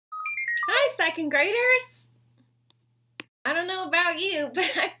Hi, second graders. I don't know about you,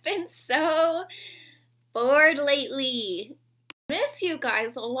 but I've been so bored lately. Miss you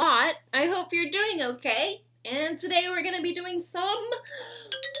guys a lot. I hope you're doing okay. And today we're going to be doing some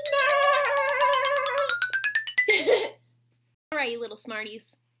math. All right, you little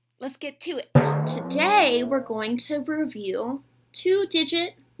smarties. Let's get to it. Today we're going to review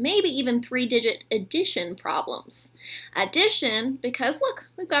 2-digit, maybe even 3-digit addition problems. Addition because look,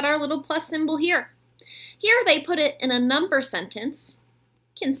 we've got our little plus symbol here. Here they put it in a number sentence.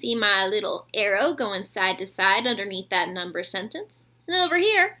 You can see my little arrow going side to side underneath that number sentence. And over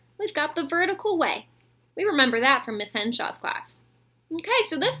here, we've got the vertical way. We remember that from Miss Henshaw's class. Okay,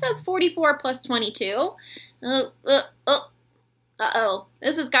 so this says 44 plus 22. Uh-oh,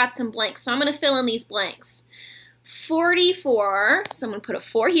 this has got some blanks, so I'm going to fill in these blanks. 44, so I'm going to put a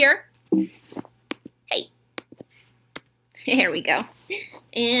 4 here. Hey, there we go.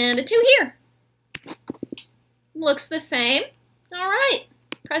 And a 2 here. Looks the same. All right,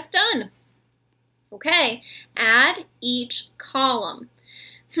 press done. Okay, add each column.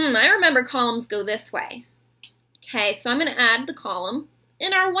 I remember columns go this way. Okay, so I'm going to add the column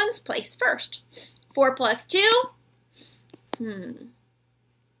in our ones place first. 4 plus 2.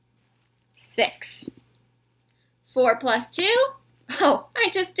 6. 4 plus 2. Oh, I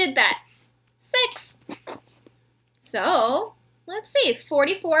just did that. 6. So, let's see.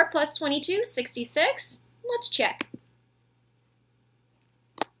 44 plus 22, 66. Let's check.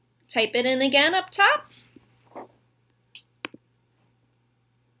 Type it in again up top.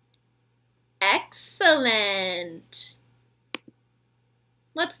 Excellent.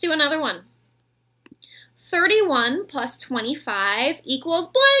 Let's do another one. 31 plus 25 equals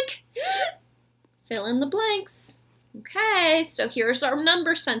blank. Fill in the blanks. Okay, so here's our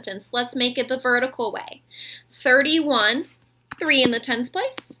number sentence. Let's make it the vertical way. 31, 3 in the tens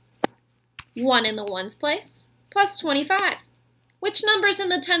place, 1 in the ones place, plus 25. Which number's in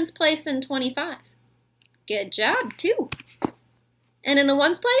the tens place in 25? Good job, 2. And in the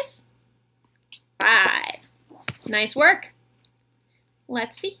ones place? 5. Nice work.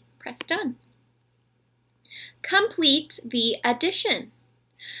 Let's see, press done. Complete the addition.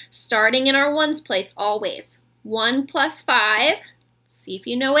 Starting in our ones place always. 1 plus 5, see if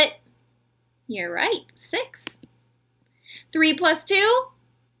you know it. You're right, 6. 3 plus 2,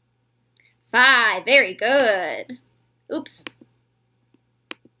 5, very good. Oops.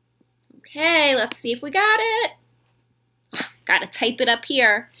 Okay, let's see if we got it. Gotta type it up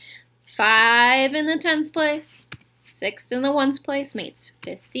here. 5 in the tens place, 6 in the ones place makes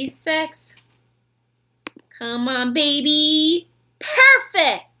 56. Come on, baby.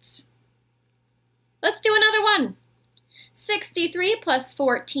 Perfect. Let's do another one. 63 plus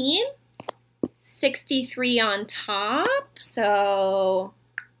 14. 63 on top, so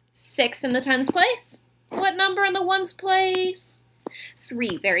 6 in the tens place. What number in the ones place?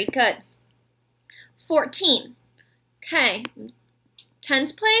 3, very good. 14. Okay,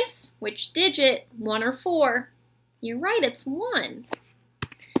 tens place, which digit, 1 or 4? You're right, it's 1.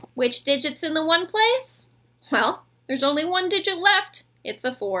 Which digit's in the 1 place? Well, there's only 1 digit left. It's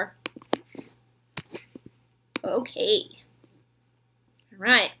a 4. Okay. All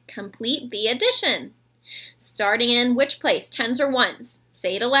right, complete the addition. Starting in which place, tens or ones?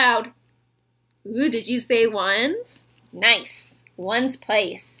 Say it aloud. Ooh, did you say ones? Nice. Ones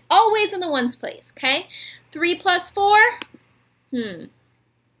place. Always in the ones place, okay? 3 plus 4?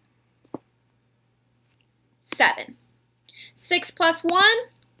 7. 6 plus 1?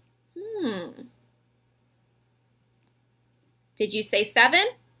 Did you say 7?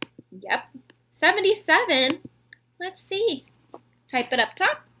 Yep. 77. Let's see. Type it up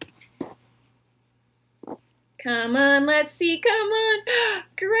top. Come on, let's see. Come on.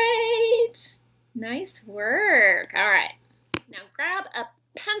 Great. Nice work. All right. Now grab a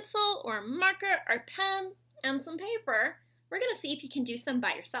pencil or marker or pen and some paper. We're going to see if you can do some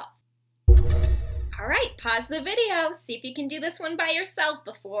by yourself. All right, pause the video. See if you can do this one by yourself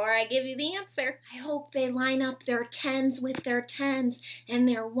before I give you the answer. I hope they line up their tens with their tens and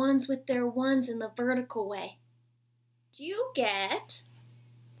their ones with their ones in the vertical way. Do you get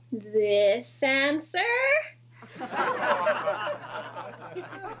this answer? You got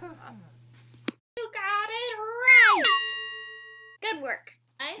it right. Good work.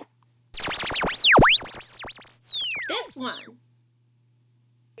 This one.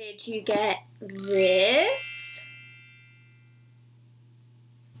 Did you get this?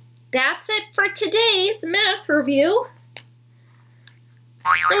 That's it for today's math review.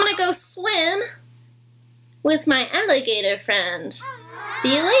 I'm gonna go swim with my alligator friend.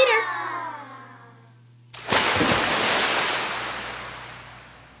 See you later.